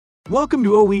Welcome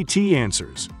to OET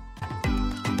Answers.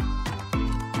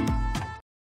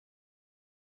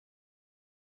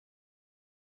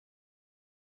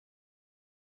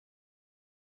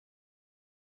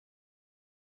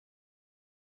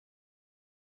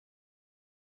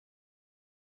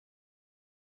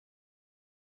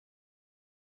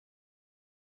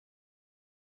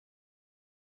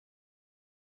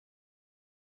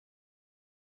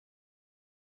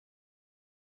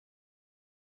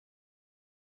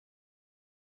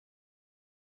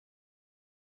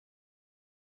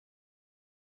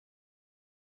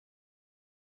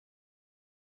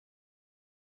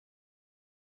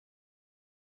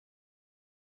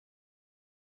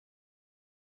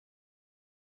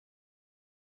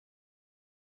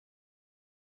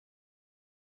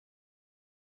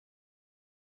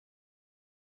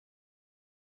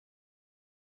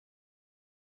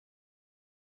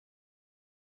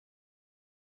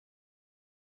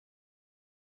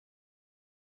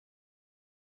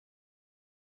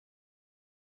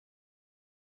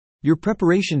 Your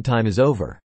preparation time is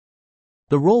over.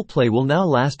 The role play will now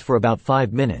last for about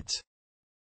 5 minutes.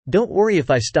 Don't worry if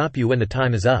I stop you when the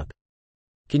time is up.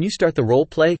 Can you start the role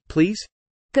play, please?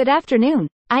 Good afternoon.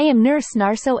 I am Nurse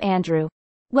Narso Andrew.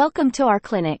 Welcome to our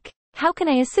clinic. How can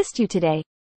I assist you today?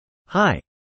 Hi.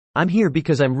 I'm here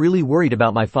because I'm really worried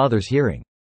about my father's hearing.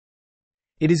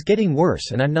 It is getting worse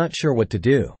and I'm not sure what to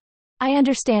do. I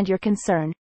understand your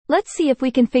concern. Let's see if we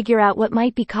can figure out what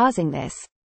might be causing this.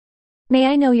 May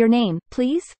I know your name,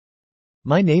 please?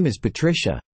 My name is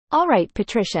Patricia. All right,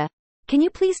 Patricia. Can you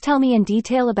please tell me in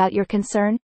detail about your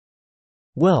concern?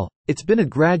 Well, it's been a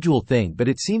gradual thing, but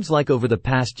it seems like over the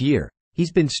past year,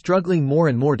 he's been struggling more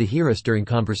and more to hear us during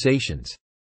conversations.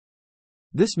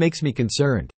 This makes me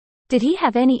concerned. Did he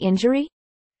have any injury?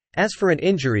 As for an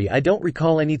injury, I don't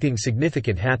recall anything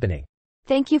significant happening.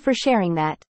 Thank you for sharing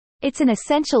that. It's an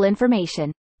essential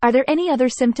information. Are there any other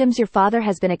symptoms your father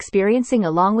has been experiencing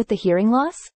along with the hearing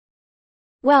loss?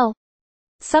 Well,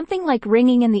 something like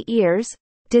ringing in the ears,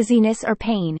 dizziness or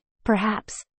pain,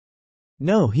 perhaps.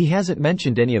 No, he hasn't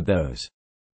mentioned any of those.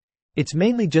 It's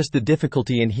mainly just the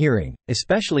difficulty in hearing,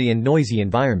 especially in noisy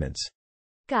environments.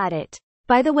 Got it.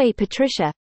 By the way,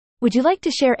 Patricia, would you like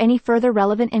to share any further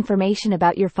relevant information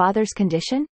about your father's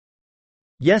condition?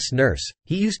 Yes, nurse.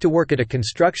 He used to work at a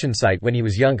construction site when he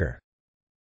was younger.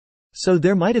 So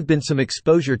there might have been some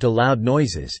exposure to loud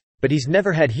noises, but he's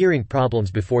never had hearing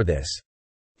problems before this.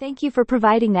 Thank you for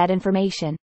providing that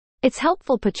information. It's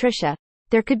helpful, Patricia.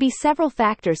 There could be several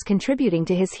factors contributing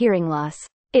to his hearing loss.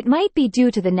 It might be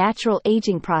due to the natural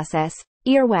aging process,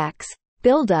 earwax,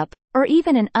 buildup, or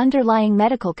even an underlying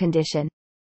medical condition.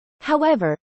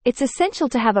 However, it's essential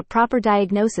to have a proper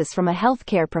diagnosis from a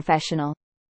healthcare professional.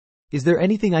 Is there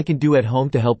anything I can do at home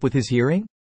to help with his hearing?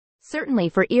 Certainly,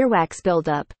 for earwax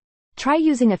buildup, try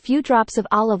using a few drops of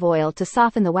olive oil to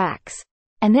soften the wax,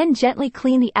 and then gently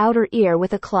clean the outer ear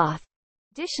with a cloth.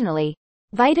 Additionally,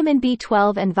 vitamin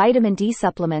B12 and vitamin D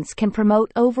supplements can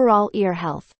promote overall ear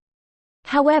health.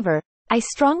 However, I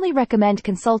strongly recommend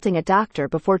consulting a doctor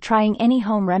before trying any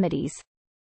home remedies.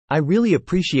 I really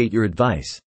appreciate your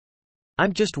advice.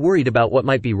 I'm just worried about what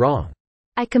might be wrong.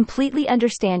 I completely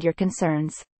understand your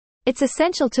concerns. It's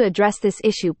essential to address this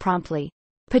issue promptly.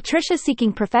 Patricia,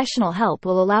 seeking professional help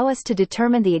will allow us to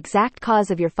determine the exact cause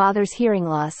of your father's hearing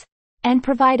loss and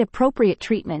provide appropriate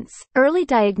treatments. Early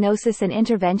diagnosis and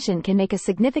intervention can make a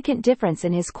significant difference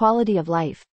in his quality of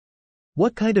life.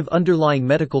 What kind of underlying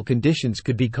medical conditions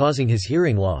could be causing his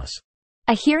hearing loss?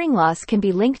 A hearing loss can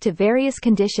be linked to various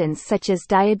conditions such as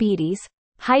diabetes,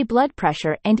 high blood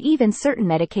pressure, and even certain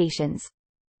medications.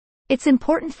 It's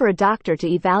important for a doctor to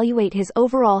evaluate his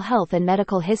overall health and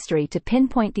medical history to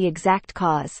pinpoint the exact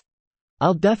cause.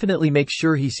 I'll definitely make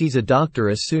sure he sees a doctor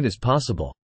as soon as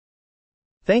possible.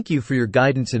 Thank you for your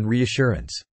guidance and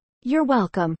reassurance. You're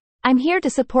welcome. I'm here to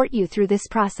support you through this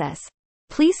process.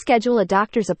 Please schedule a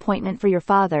doctor's appointment for your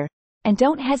father, and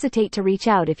don't hesitate to reach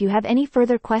out if you have any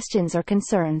further questions or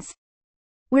concerns.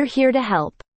 We're here to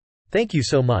help. Thank you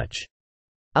so much.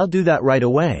 I'll do that right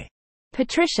away.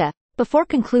 Patricia, before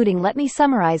concluding, let me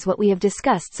summarize what we have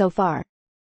discussed so far.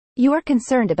 You are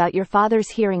concerned about your father's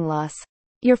hearing loss.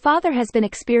 Your father has been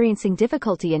experiencing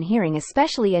difficulty in hearing,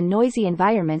 especially in noisy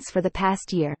environments, for the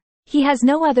past year. He has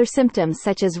no other symptoms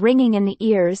such as ringing in the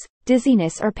ears,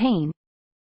 dizziness, or pain.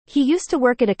 He used to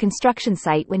work at a construction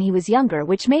site when he was younger,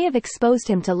 which may have exposed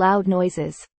him to loud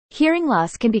noises. Hearing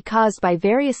loss can be caused by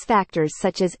various factors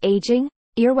such as aging,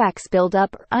 earwax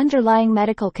buildup, or underlying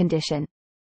medical condition.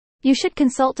 You should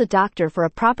consult a doctor for a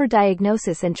proper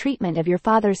diagnosis and treatment of your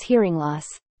father's hearing loss.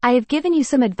 I have given you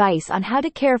some advice on how to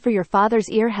care for your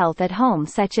father's ear health at home,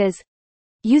 such as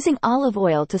using olive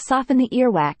oil to soften the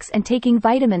earwax and taking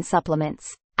vitamin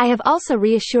supplements. I have also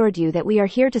reassured you that we are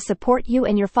here to support you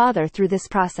and your father through this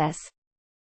process.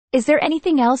 Is there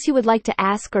anything else you would like to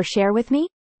ask or share with me?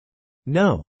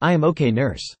 No, I am okay,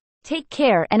 nurse. Take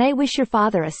care, and I wish your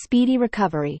father a speedy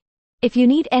recovery. If you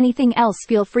need anything else,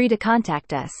 feel free to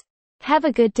contact us. Have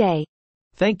a good day.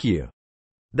 Thank you.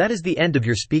 That is the end of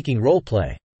your speaking role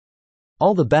play.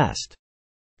 All the best.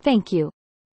 Thank you.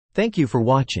 Thank you for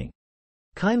watching.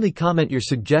 Kindly comment your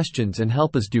suggestions and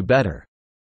help us do better.